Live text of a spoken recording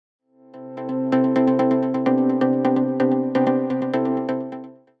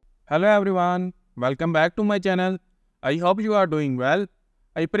Hello everyone, welcome back to my channel. I hope you are doing well.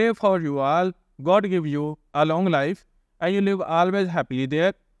 I pray for you all. God give you a long life and you live always happily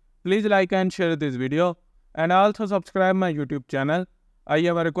there. Please like and share this video and also subscribe my YouTube channel. I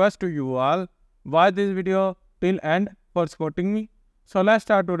have a request to you all. Watch this video till end for supporting me. So let's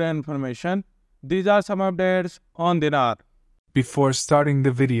start today's information. These are some updates on dinar. Before starting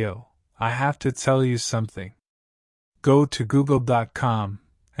the video, I have to tell you something. Go to google.com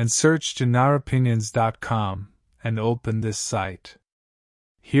and search dinaropinions.com and open this site.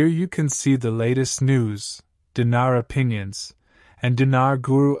 Here you can see the latest news, dinar opinions, and dinar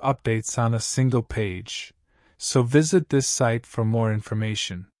guru updates on a single page. So visit this site for more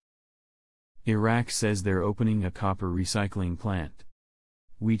information. Iraq says they're opening a copper recycling plant.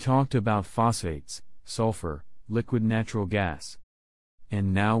 We talked about phosphates, sulfur, liquid natural gas.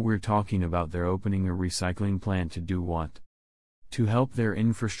 And now we're talking about they're opening a recycling plant to do what? To help their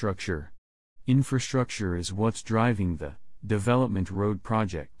infrastructure. Infrastructure is what's driving the development road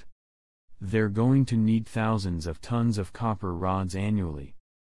project. They're going to need thousands of tons of copper rods annually.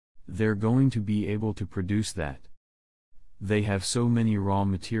 They're going to be able to produce that. They have so many raw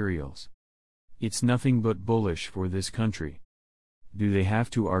materials. It's nothing but bullish for this country. Do they have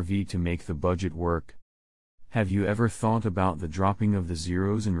to RV to make the budget work? Have you ever thought about the dropping of the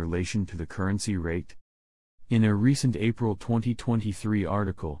zeros in relation to the currency rate? In a recent April 2023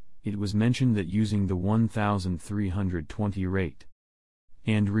 article, it was mentioned that using the 1,320 rate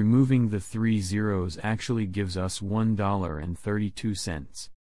and removing the 3 zeros actually gives us $1.32.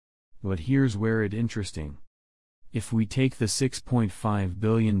 But here's where it's interesting. If we take the 6.5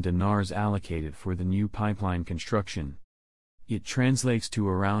 billion dinars allocated for the new pipeline construction, it translates to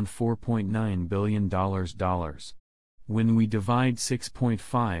around $4.9 billion. When we divide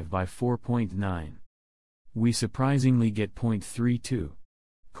 6.5 by 4.9, we surprisingly get 0.32.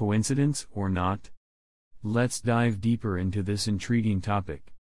 Coincidence or not? Let's dive deeper into this intriguing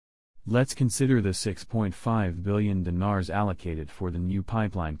topic. Let's consider the 6.5 billion dinars allocated for the new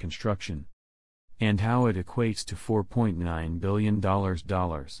pipeline construction, and how it equates to $4.9 billion.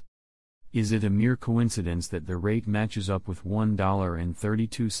 Is it a mere coincidence that the rate matches up with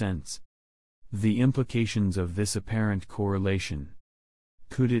 $1.32? The implications of this apparent correlation.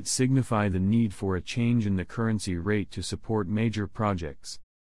 Could it signify the need for a change in the currency rate to support major projects,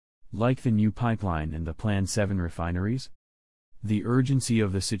 like the new pipeline and the planned 7 refineries? The urgency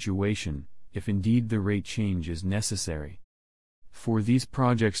of the situation, if indeed the rate change is necessary, for these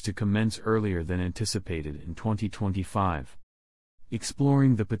projects to commence earlier than anticipated in 2025.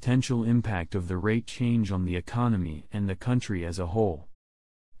 Exploring the potential impact of the rate change on the economy and the country as a whole.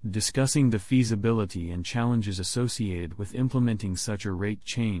 Discussing the feasibility and challenges associated with implementing such a rate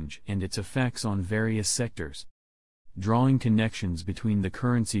change and its effects on various sectors. Drawing connections between the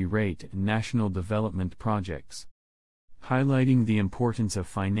currency rate and national development projects. Highlighting the importance of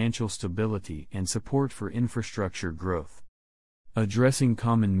financial stability and support for infrastructure growth. Addressing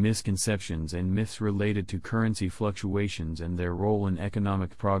common misconceptions and myths related to currency fluctuations and their role in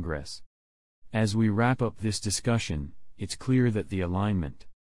economic progress. As we wrap up this discussion, it's clear that the alignment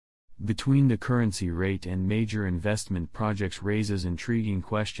between the currency rate and major investment projects raises intriguing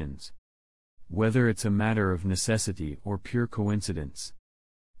questions. Whether it's a matter of necessity or pure coincidence,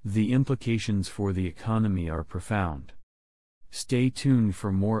 the implications for the economy are profound. Stay tuned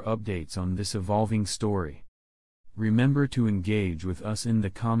for more updates on this evolving story. Remember to engage with us in the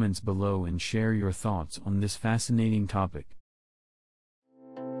comments below and share your thoughts on this fascinating topic.